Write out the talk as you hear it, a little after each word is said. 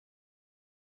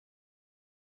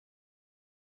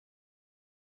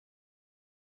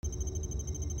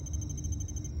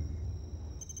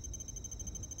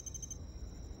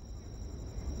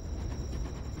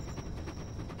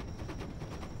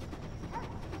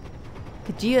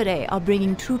The GRA are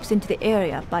bringing troops into the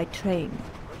area by train.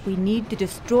 We need to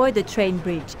destroy the train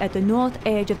bridge at the north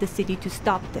edge of the city to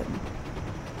stop them.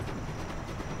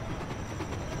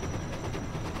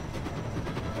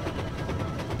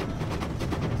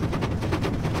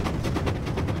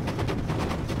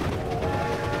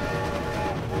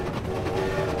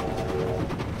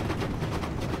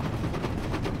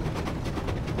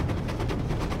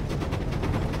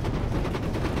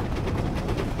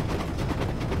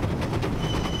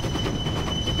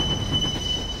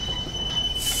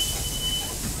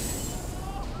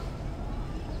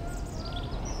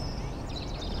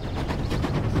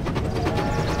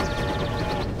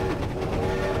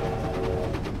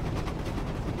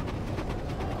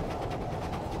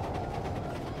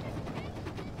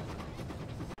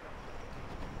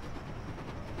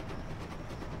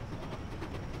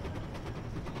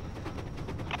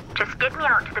 Just get me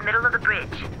out to the middle of the bridge,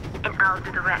 and I'll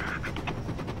do the rest.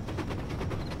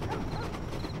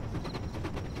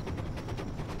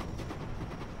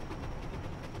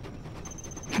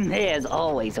 There's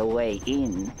always a way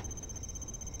in.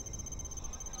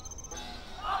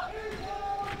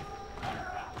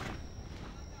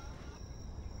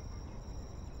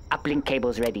 Uplink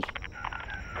cables ready.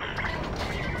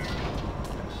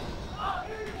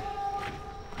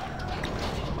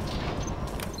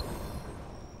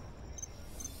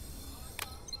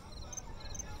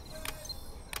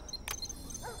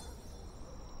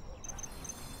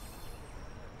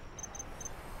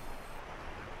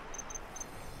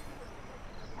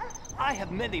 I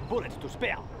have many bullets to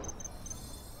spare.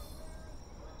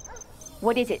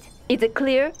 What is it? Is it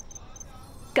clear?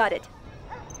 Got it.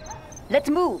 Let's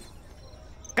move.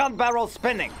 Gun barrel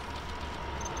spinning.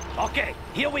 Okay,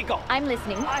 here we go. I'm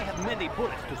listening. I have many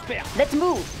bullets to spare. Let's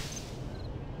move.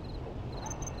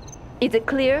 Is it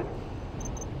clear?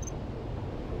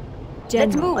 General,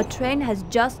 let's move. A train has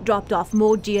just dropped off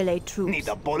more GLA troops. Need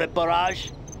a bullet barrage?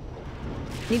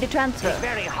 Need a transfer. It's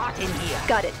very hot in here.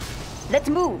 Got it. Let's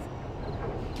move.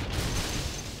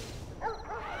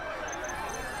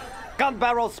 Gun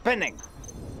barrel spinning.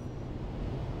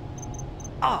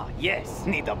 Ah, yes.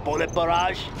 Need a bullet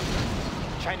barrage?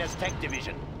 China's tank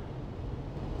division.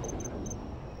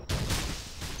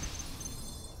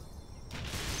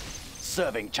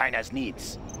 Serving China's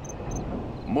needs.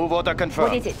 Move order confirmed.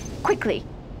 What is it? Quickly.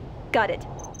 Got it.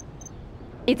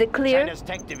 Is it clear? China's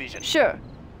tank division. Sure.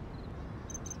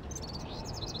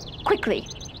 Quickly.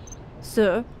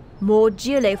 Sir, more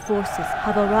GLA forces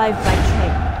have arrived by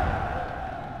train.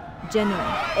 General,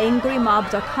 angry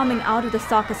mobs are coming out of the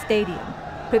soccer stadium.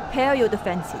 Prepare your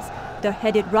defenses. They're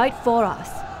headed right for us.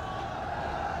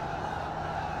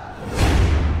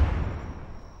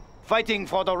 Fighting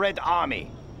for the Red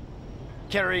Army.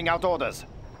 Carrying out orders.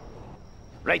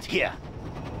 Right here.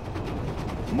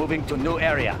 Moving to new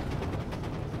area.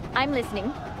 I'm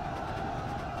listening.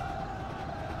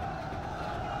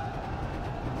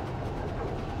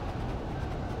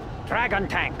 Dragon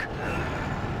tank.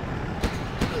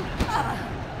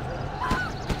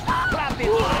 Rapid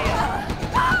fire.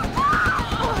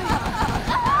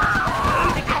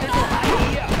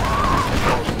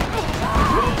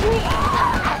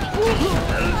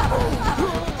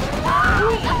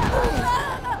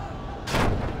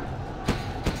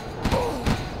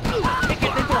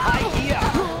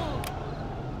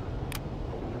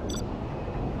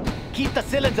 Keep the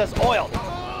cylinders oiled.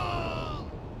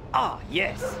 Ah,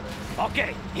 yes.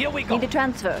 Okay, here we go. Need a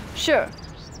transfer. Sure.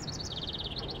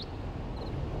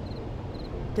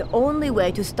 The only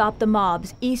way to stop the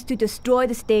mobs is to destroy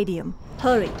the stadium.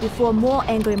 Hurry before more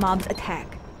angry mobs attack.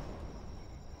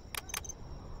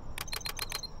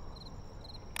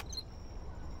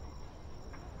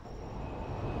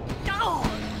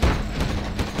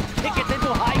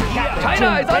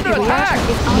 China is under attack!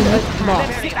 Unit lost.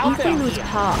 If we lose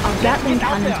power, our Gatling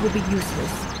cannons will be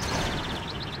useless.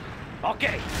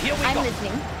 Okay, here we go. I'm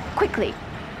listening. Quickly.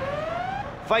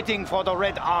 Fighting for the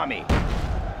Red Army.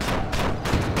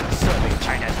 Serving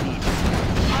China's needs.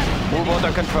 Move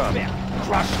order confirmed.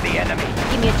 Crush the enemy.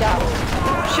 Give me a job.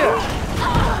 Sure.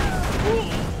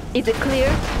 Is it clear?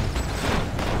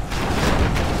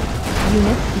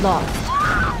 Unit lost.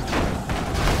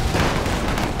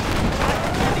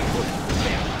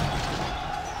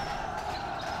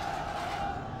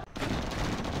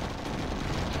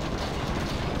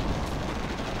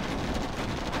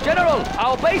 General,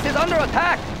 our base is under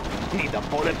attack! Need a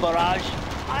bullet barrage?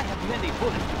 I have many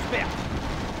bullets to spare.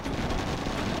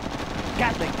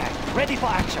 Gatling tank, ready for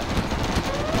action.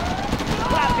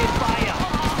 Rapid fire!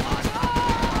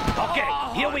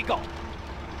 Okay, here we go.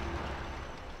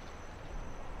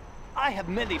 I have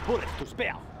many bullets to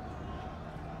spare.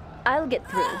 I'll get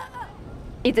through.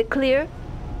 Is it clear?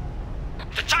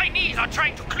 The Chinese are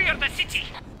trying to clear the city.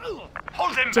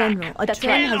 Hold them General, back. a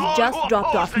train Kill all has just who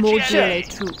dropped oppose off the more GLA. GLA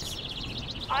troops.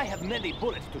 I have many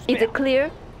bullets to spare. Is it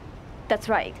clear? That's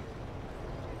right.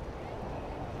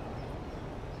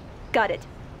 Got it.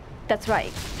 That's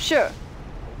right. Sure.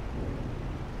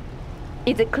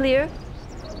 Is it clear?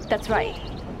 That's right.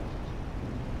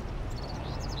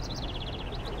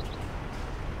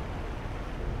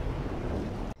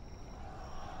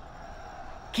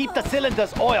 Keep the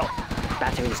cylinders oiled.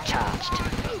 Batteries charged.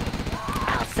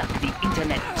 I'll suck the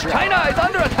internet dry. China is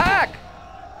under attack!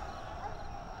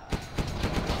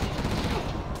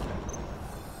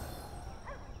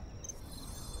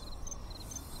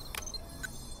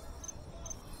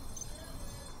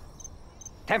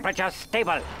 Temperature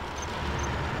stable.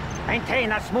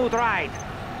 Maintain a smooth ride.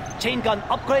 Chain gun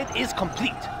upgrade is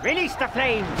complete. Release the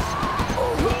flames.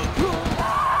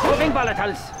 Moving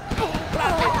volatiles.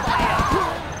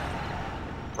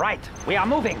 Right, we are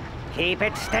moving. Keep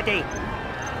it steady.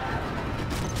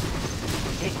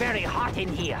 It's very hot in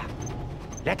here.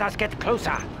 Let us get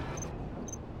closer.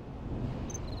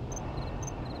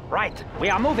 Right, we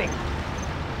are moving.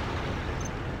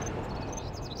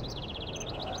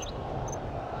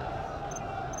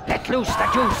 Let loose the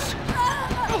juice.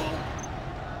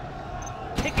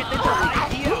 Kick it into high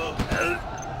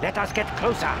gear. Let us get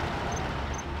closer.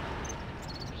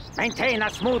 Maintain a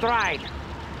smooth ride.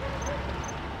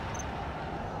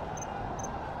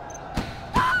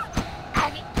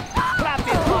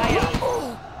 Rapid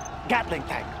fire. Gatling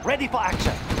tank, ready for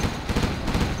action.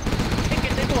 Kick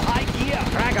it into high gear.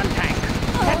 Dragon tank.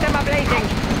 Set them ablazing.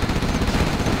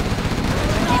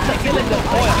 Keep the cylinders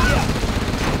oiled.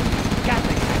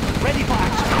 Gatling tank, ready for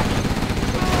action.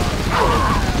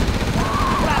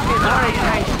 Rapid Storage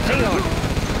fire. tank sealed.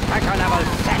 Pressure level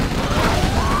set.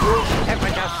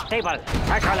 Temperature stable.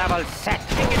 Pressure level set.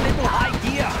 Kick it into high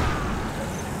gear.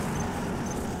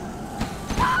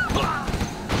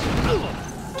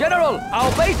 General,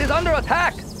 our base is under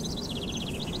attack!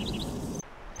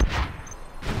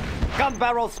 Gun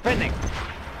barrel spinning.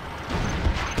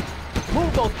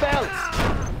 Move those belts.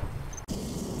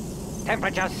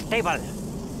 Temperature stable.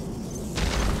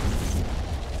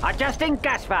 Adjusting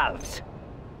gas valves.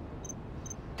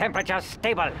 Temperature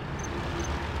stable.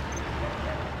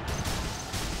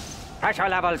 Pressure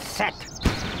level set.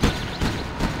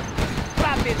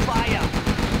 Rapid fire.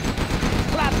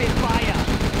 Rapid fire.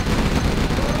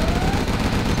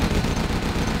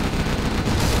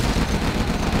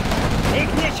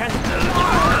 Ignition.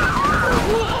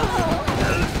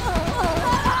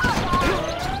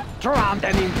 Drown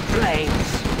them in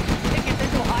flames. Kick it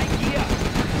into high gear.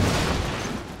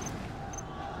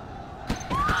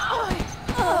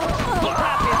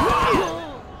 Rapid fire.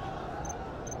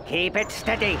 Keep it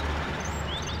steady.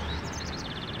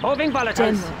 Moving volatiles.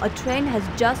 General, a train has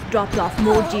just dropped off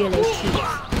more GLA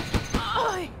troops.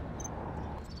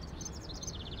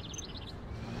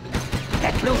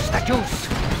 Let loose the juice.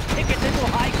 Kick it into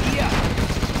high gear.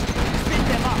 Spin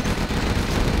them up.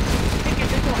 Kick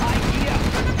it into high gear.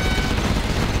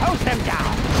 Hose them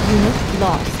down. Unit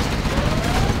lost.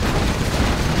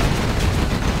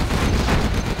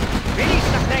 Release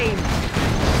the flames.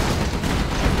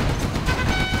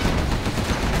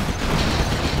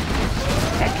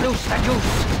 Let loose the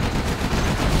juice.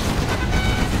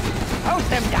 Hose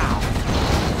them down.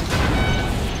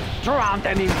 Drown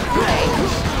them in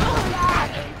flames.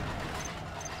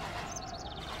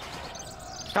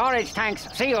 Storage tanks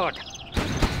sealed.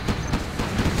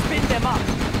 Spin them up.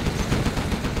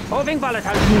 Moving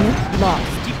volatiles. Unit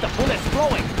lost. Keep the bullets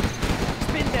flowing.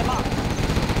 Spin them up.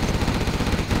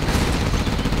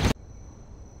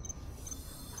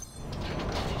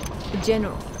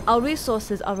 General, our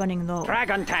resources are running low.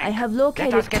 Dragon tank. I have Let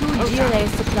located us get 2 closer. GLA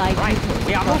supply Right, depots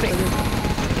we are across the moving. river.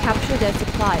 Capture their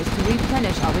supplies to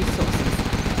replenish our resources.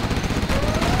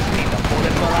 Need the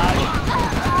bullet barrage.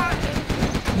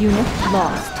 Unit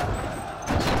lost.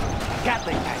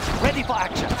 Gatling tank, ready for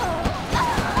action.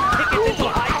 Kick it into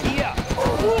high gear.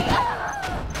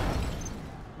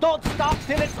 Don't stop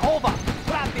till it's over.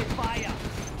 Rapid fire.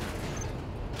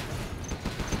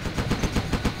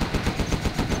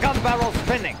 Gun barrel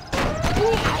spinning.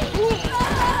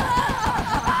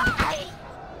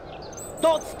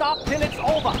 Don't stop till it's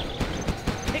over.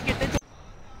 Kick it into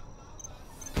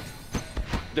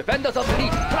Defenders of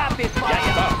fleet! rapid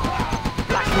fire.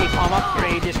 Blacksmith arm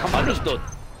upgrade is complete. Understood.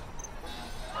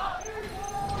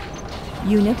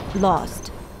 Unit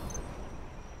lost.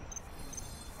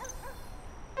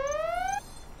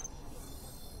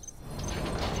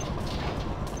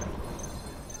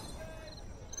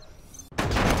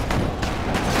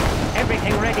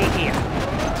 Everything ready here.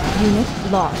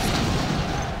 Unit lost.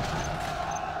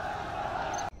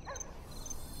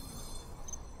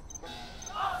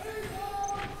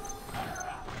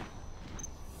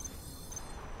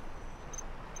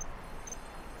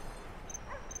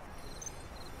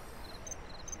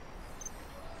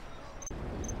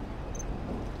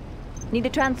 Need a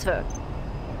transfer.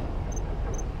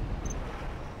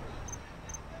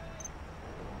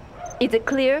 Is it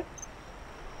clear?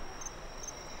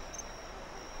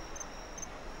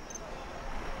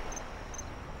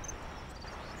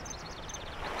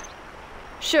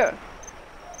 Sure.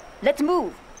 Let's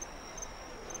move.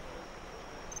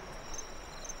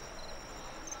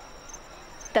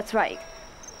 That's right.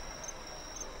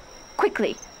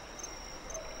 Quickly.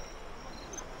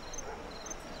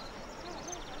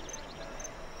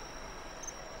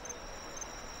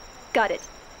 Got it.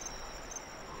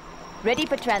 Ready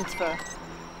for transfer.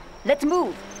 Let's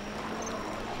move.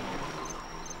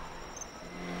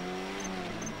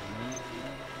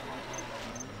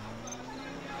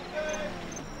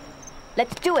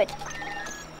 Let's do it.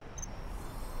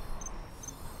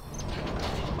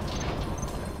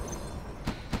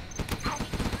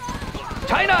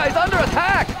 China is under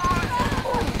attack!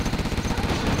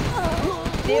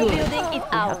 Their building is We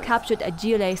have ours. captured a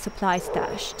GLA supply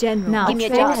stash. General, Now, our give me a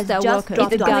train job. has Is it just workers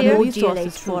dropped to off clear? more GLA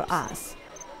resources for troops. us.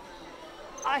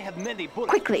 I have many bullets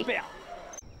Quickly. to spare.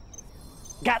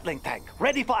 Gatling tank,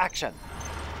 ready for action.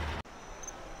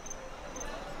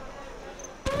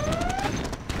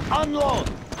 Unload!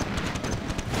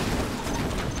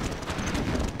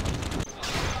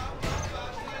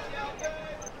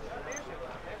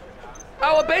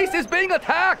 Our base is being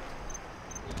attacked!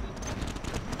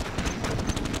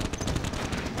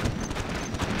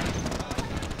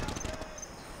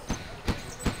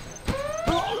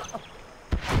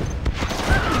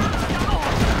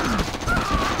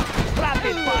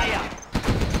 Rapid fire!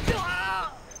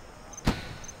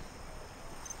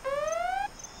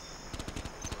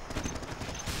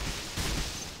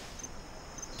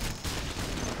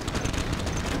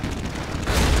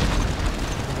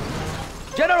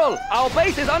 General, our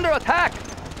base is under attack!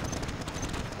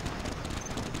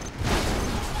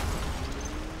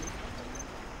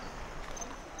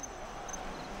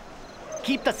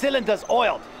 Keep the cylinders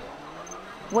oiled.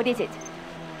 What is it?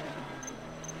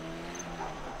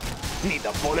 Need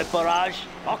a bullet barrage?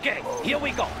 Okay, here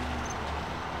we go.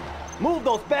 Move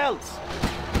those belts.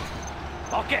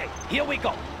 Okay, here we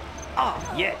go. Ah,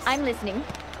 yes. I'm listening.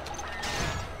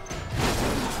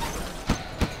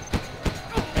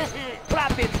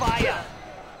 Rapid fire.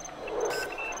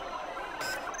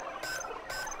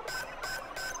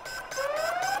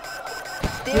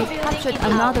 We've captured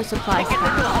another supply stash.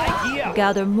 High gear.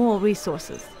 Gather more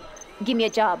resources. Give me a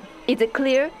job. Is it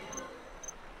clear?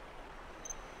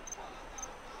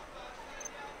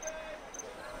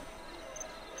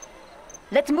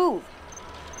 Let's move.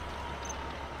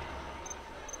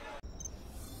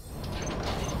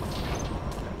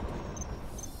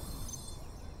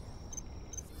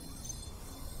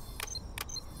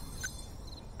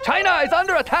 China is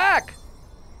under attack!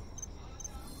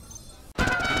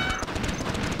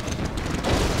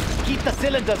 Keep the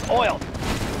cylinders oiled.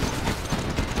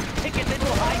 Take it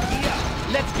into high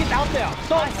gear. Let's get out there.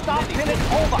 Don't stop till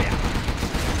it's over.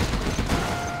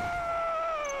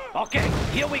 Okay,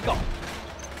 here we go.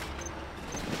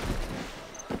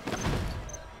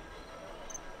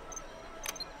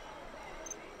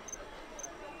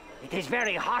 It is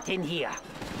very hot in here.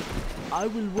 I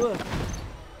will work.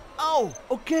 Oh,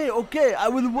 okay, I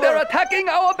will work. They're attacking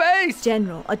our base!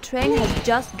 General, a train has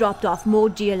just dropped off more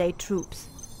GLA troops.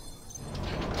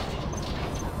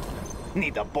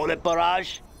 Need a bullet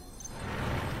barrage?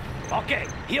 Okay,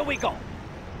 here we go.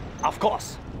 Of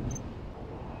course.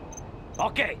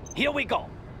 Okay, here we go.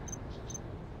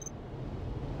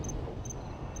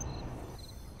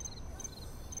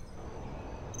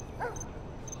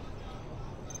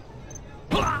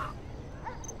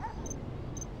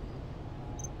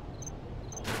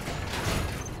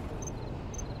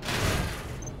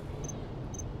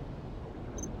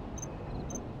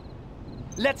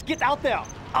 Let's get out there.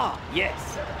 Ah,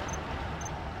 yes.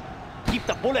 Keep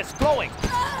the bullets flowing.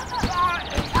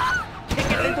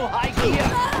 Take it into high gear.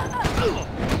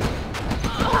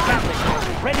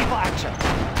 Gatling, ready for action.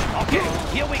 Okay,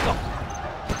 here we go.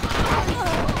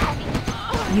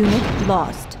 Unit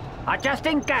lost.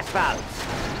 Adjusting gas valves.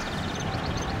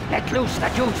 Let loose the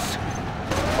juice.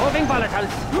 Moving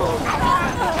volatiles.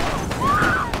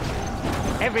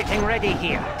 Everything ready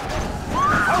here.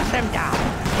 Hold them down.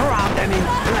 Drown them in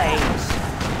flames.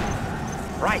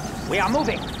 Right, we are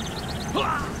moving.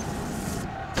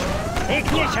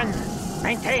 Ignition.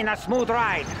 Maintain a smooth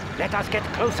ride. Let us get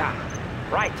closer.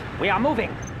 Right, we are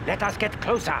moving. Let us get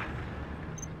closer.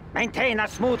 Maintain a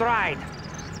smooth ride.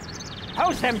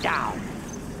 Hose them down.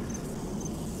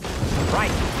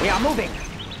 Right, we are moving.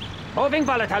 Moving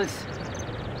volatiles.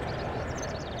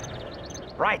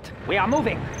 Right, we are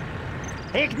moving.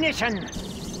 Ignition.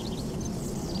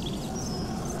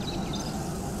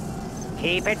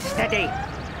 Keep it steady.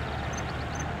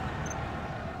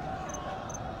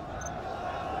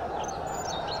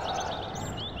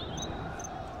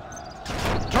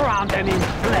 Drown them in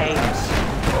flames.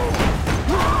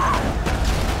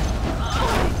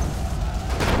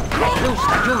 Let loose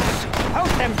the juice.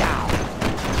 Hose them down.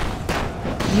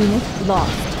 Unit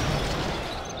lost.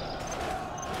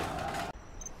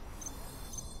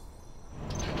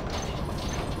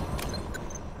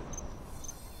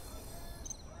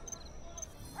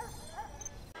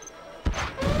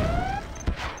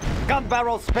 Gun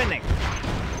barrel spinning.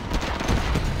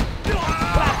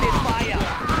 Rapid fire.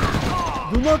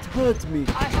 Do not hurt me.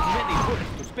 I have many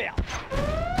bullets to spare.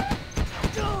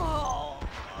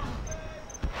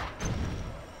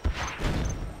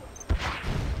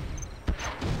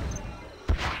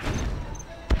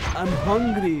 I'm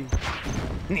hungry.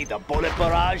 Need a bullet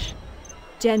barrage?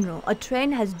 General, a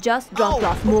train has just dropped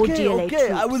off more GLA okay,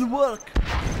 troops. I will work.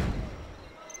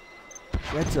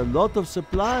 That's a lot of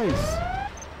supplies.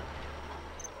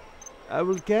 I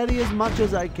will carry as much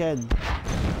as I can.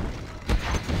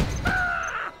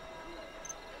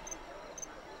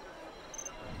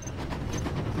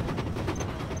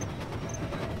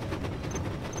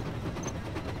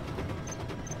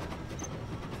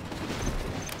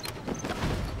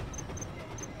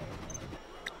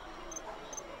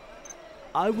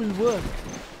 I will work.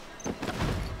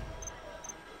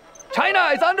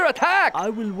 China is under attack! I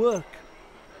will work.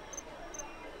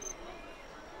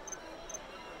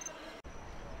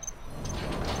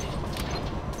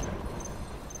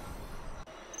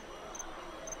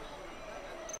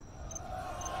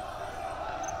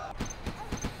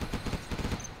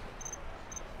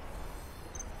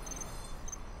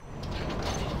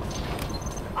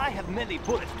 I have many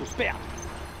bullets to spare.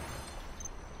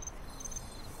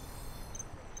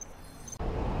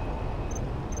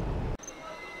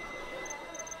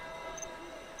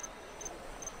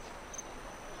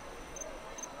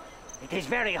 It is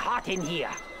very hot in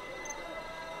here.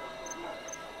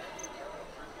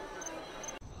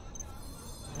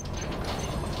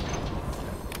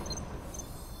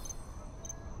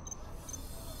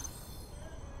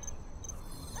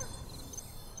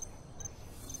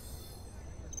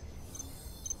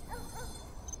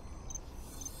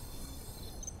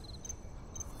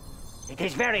 It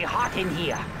is very hot in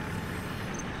here.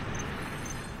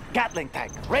 Gatling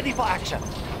tank, ready for action.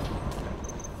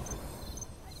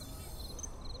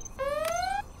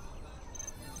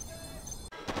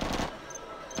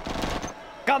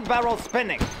 Gun barrel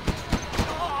spinning.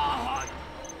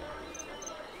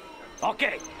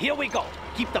 Okay, here we go.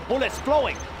 Keep the bullets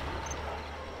flowing.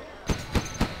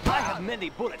 I have many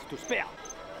bullets to spare.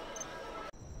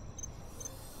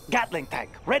 Gatling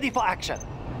tank, ready for action.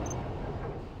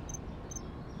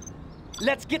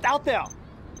 Let's get out there.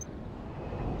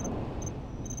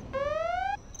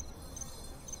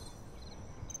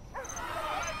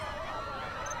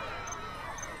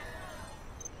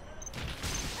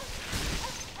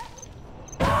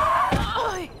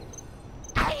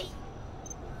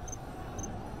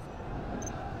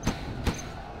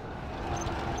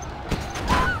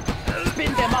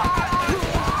 Spin them up.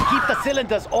 Keep the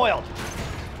cylinders oiled.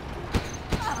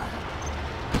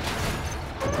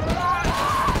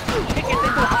 Kick it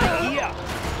into high gear.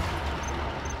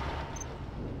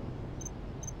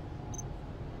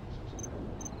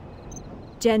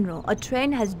 General, a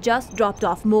train has just dropped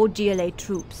off more GLA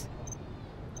troops.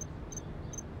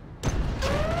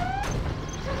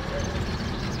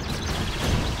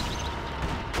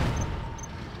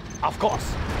 Of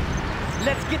course.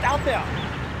 Let's get out there.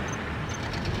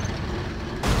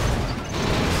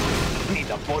 Need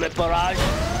a bullet barrage?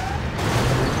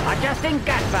 Adjusting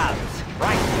gas valves.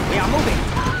 Right, we are moving.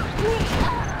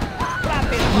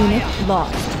 Rapid Unit fire.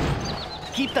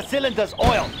 lost. Keep the cylinders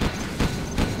oiled.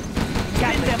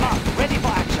 Spin them up, ready for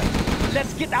action.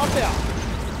 Let's get out there.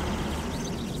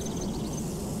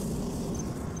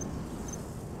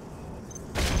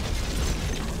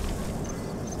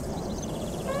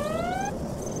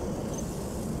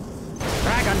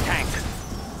 Dragon tank.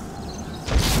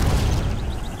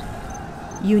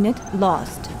 Unit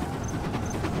lost.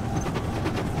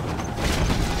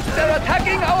 They're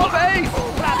attacking our base!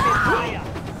 Rapid fire.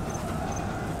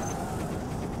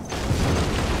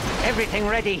 Everything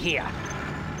ready here.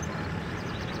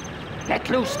 Let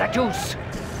loose the juice.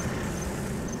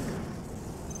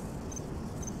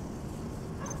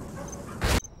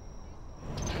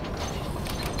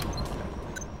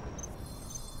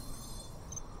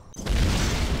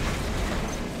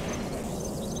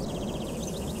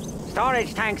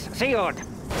 Storage tanks sealed.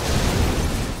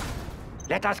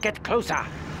 Let us get closer.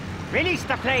 Release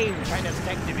the flames. China's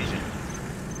tank division.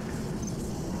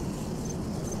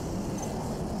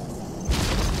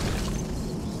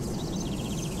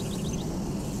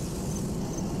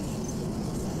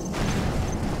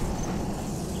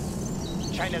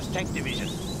 China's tank division.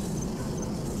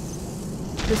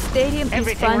 The stadium is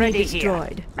Everything finally ready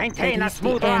destroyed. here. Maintain That a is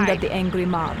smooth the end ride. of the angry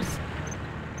mobs.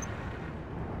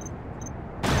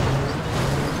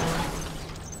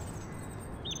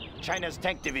 China's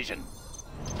tank division.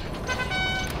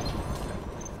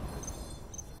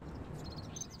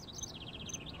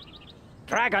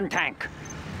 Dragon tank.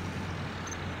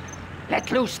 Let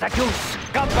loose the juice.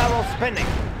 Gun barrel spinning.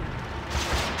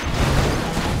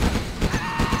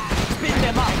 Spin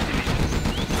them up.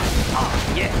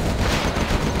 Ah, yes.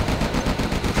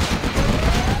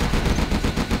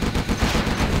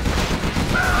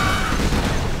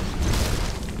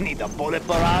 Need a bullet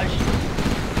barrage?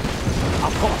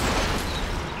 Of course.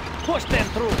 Push them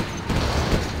through.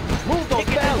 Move those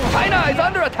bells. China is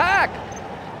under attack!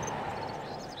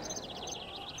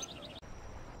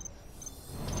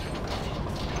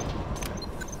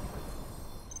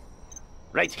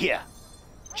 Right here.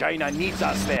 China needs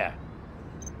us there.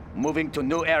 Moving to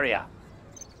new area.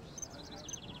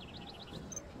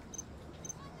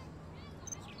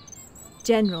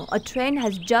 General, a train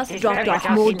has just It's dropped very off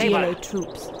more stable. GLA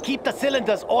troops. Keep the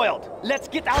cylinders oiled. Let's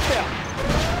get out there.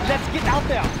 Let's get out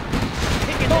there.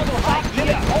 Take it over high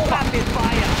gear. Rapid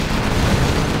fire.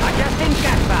 Adjusting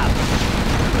gas valve.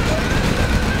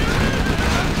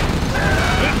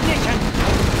 Ignition.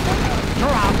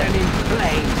 Drown them in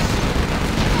flames.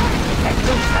 Let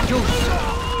loose the juice.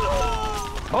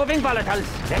 Moving volatiles.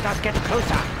 Let us get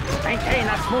closer. Maintain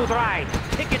a smooth ride.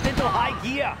 Take it into high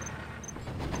gear.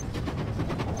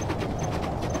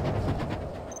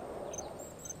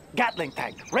 Gatling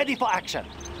tank, ready for action.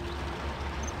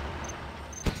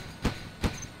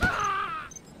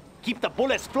 Keep the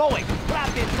bullets flowing.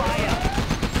 Rapid fire.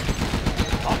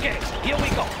 Okay, here we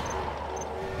go.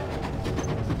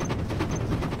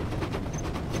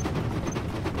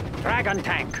 Dragon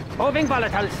tank. Moving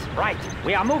volatiles. Right,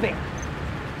 we are moving.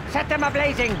 Set them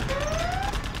ablazing.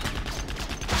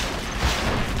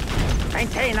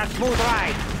 Maintain a smooth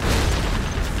ride.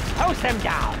 Hose them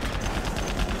down.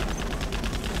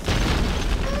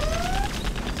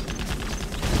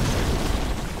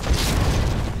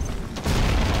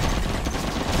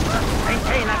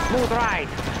 Maintain a smooth ride.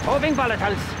 Moving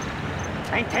volatiles.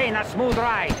 Maintain a smooth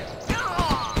ride.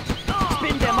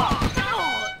 Spin them up.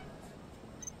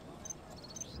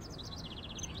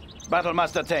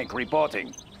 Battlemaster tank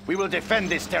reporting. We will defend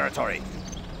this territory.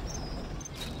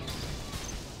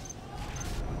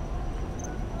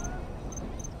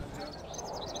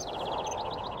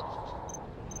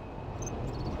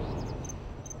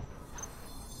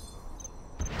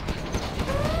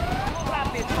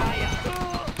 Rapid fire.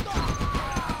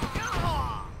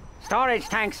 Storage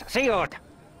tanks sealed.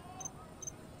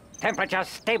 Temperature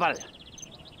stable.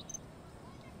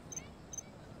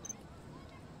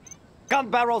 Gun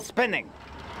barrel spinning.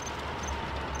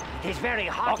 It is very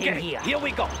hot in Okay, here. here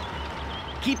we go.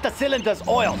 Keep the cylinders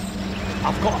oiled.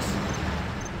 Of course.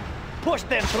 Push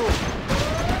them through.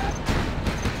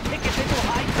 Take it into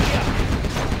high gear.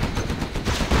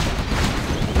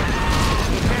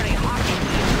 It's very hot in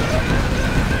here.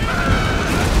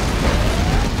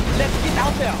 Let's get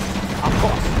out there. Of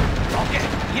course. Okay,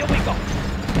 here we go.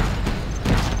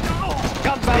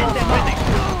 Gun barrel spinning.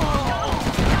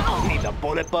 Need a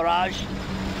bullet barrage?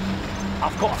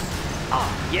 Of course. Ah,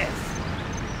 yes.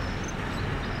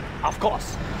 Of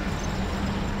course.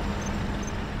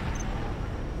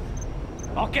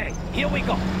 Okay, here we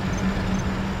go.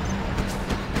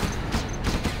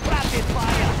 Rapid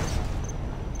fire.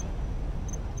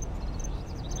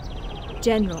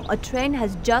 General, a train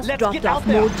has just Let's dropped get out off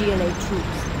there. more GLA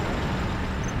troops.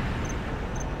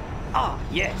 Ah,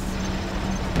 yes.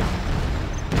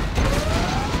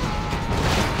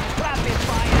 Rapid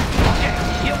fire. Okay,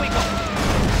 here we go.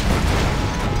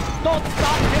 Don't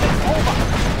stop till it's over.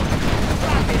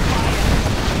 Rapid fire.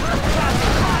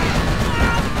 Rapid fire.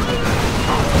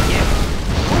 Ah, yes.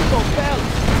 Move those bells.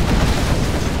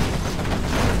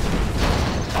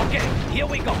 Okay, here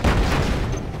we go.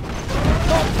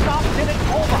 Don't stop till it's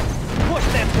over. Push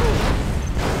them through.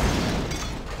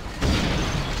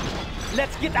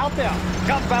 Let's get out there.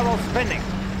 Gun barrel spinning.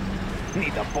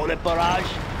 Need a bullet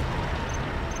barrage?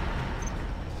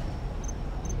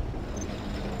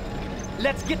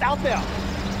 Let's get out there!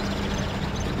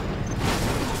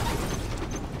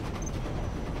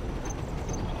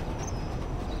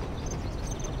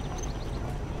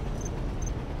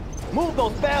 Move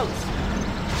those bells!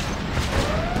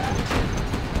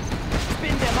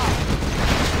 Spin them up!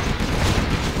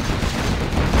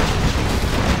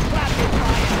 Rapid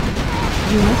fire!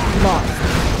 Unit lost.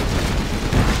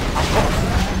 Of course!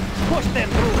 Push them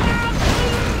through!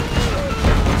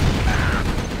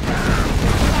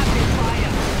 Rapid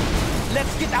fire!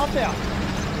 Let's get out there!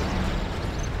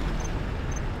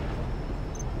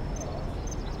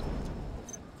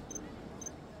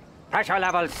 Pressure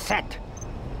levels set.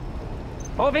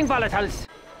 Moving volatiles.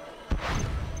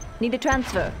 Need a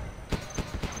transfer.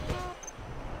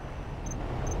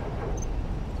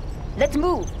 Let's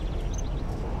move.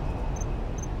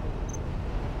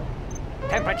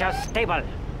 Temperature stable.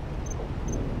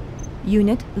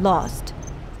 Unit lost.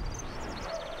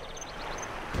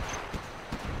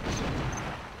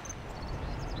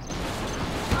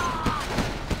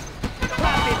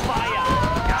 Rapid fire!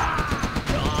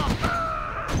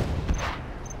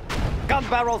 Gun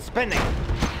barrel spinning!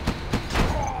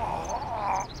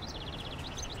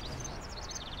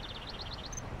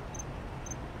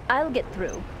 I'll get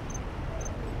through.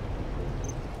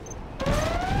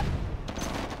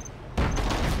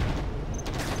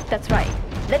 That's right.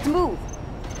 Let's move.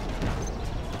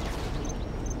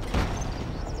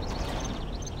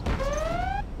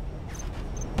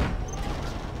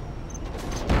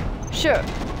 Sure.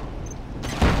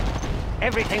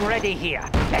 Everything ready here.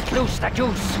 Let loose the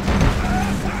juice.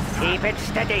 Keep it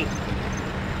steady.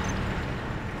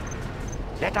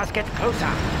 Let us get closer.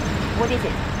 What is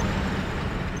it?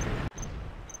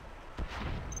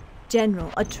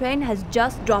 General, a train has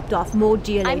just dropped off more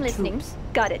GLA I'm listening. troops.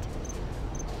 Got it.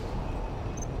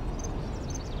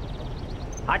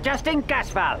 Adjusting gas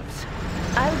valves.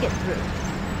 I'll get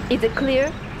through. Is it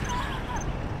clear?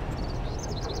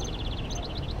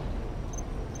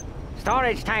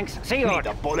 Storage tanks sealed. Need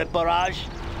a bullet barrage?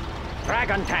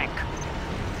 Dragon tank.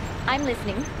 I'm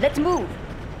listening. Let's move.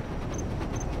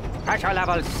 Pressure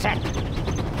levels set.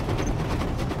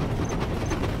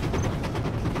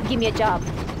 Give me a job.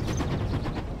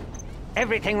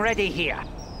 Everything ready here.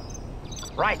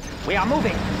 Right, we are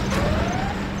moving.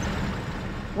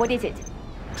 What is it?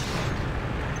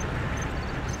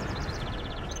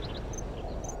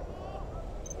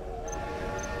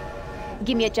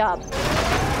 Give me a job.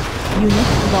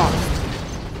 Unit lost.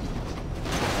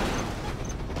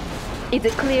 Is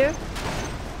it clear?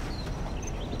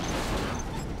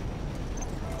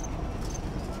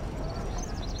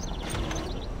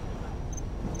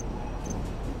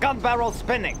 Gun barrel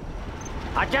spinning!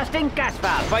 Adjusting gas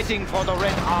valve. Fighting for the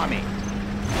Red Army!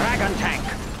 Dragon tank.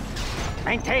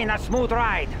 Maintain a smooth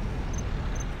ride.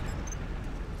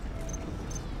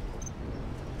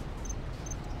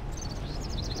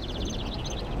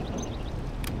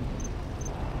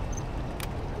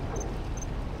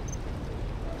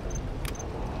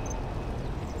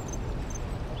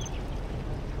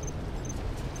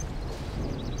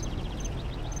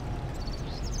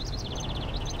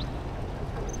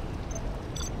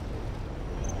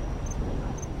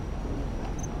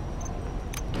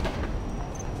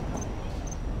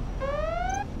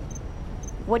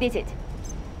 What is it?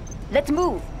 Let's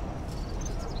move.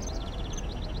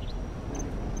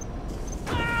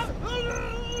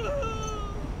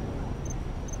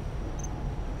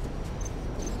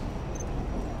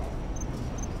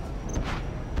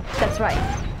 That's right.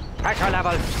 Pressure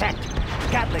level set.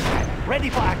 Gatling gun, ready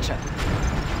for action!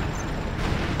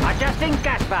 Adjusting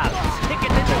gas valves. Stick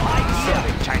it into high gear!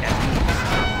 Serving China.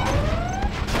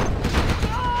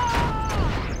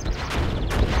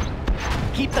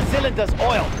 Keep the cylinders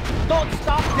oiled! Don't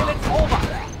stop till it's over!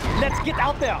 Let's get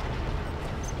out there!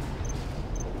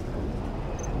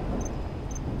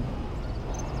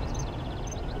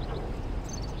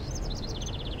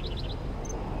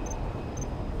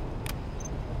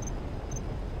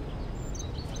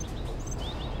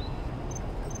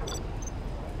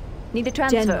 Need a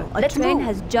transfer. General, a Let's train move.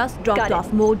 has just dropped Got it.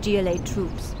 off more GLA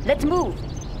troops. Let's move.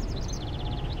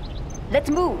 Let's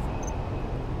move.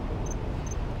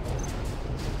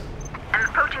 I'm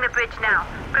approaching the bridge now,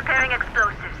 preparing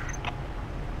explosives.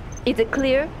 Is it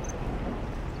clear?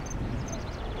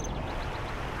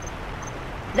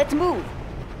 Let's move.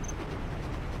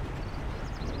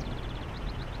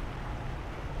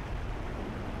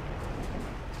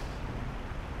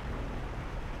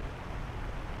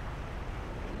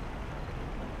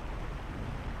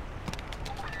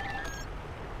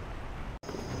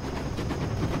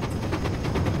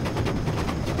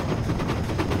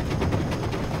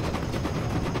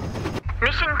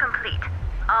 Mission complete.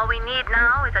 All we need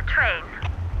now is a train.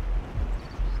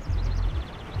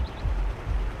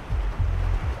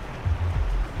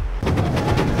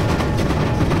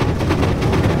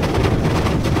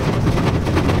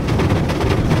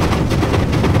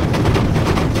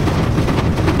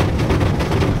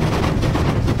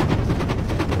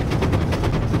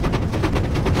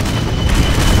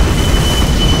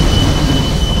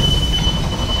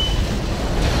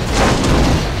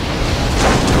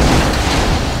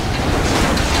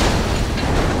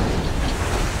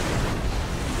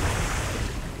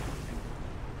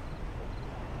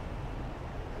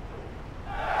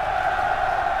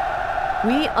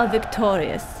 We are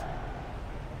victorious.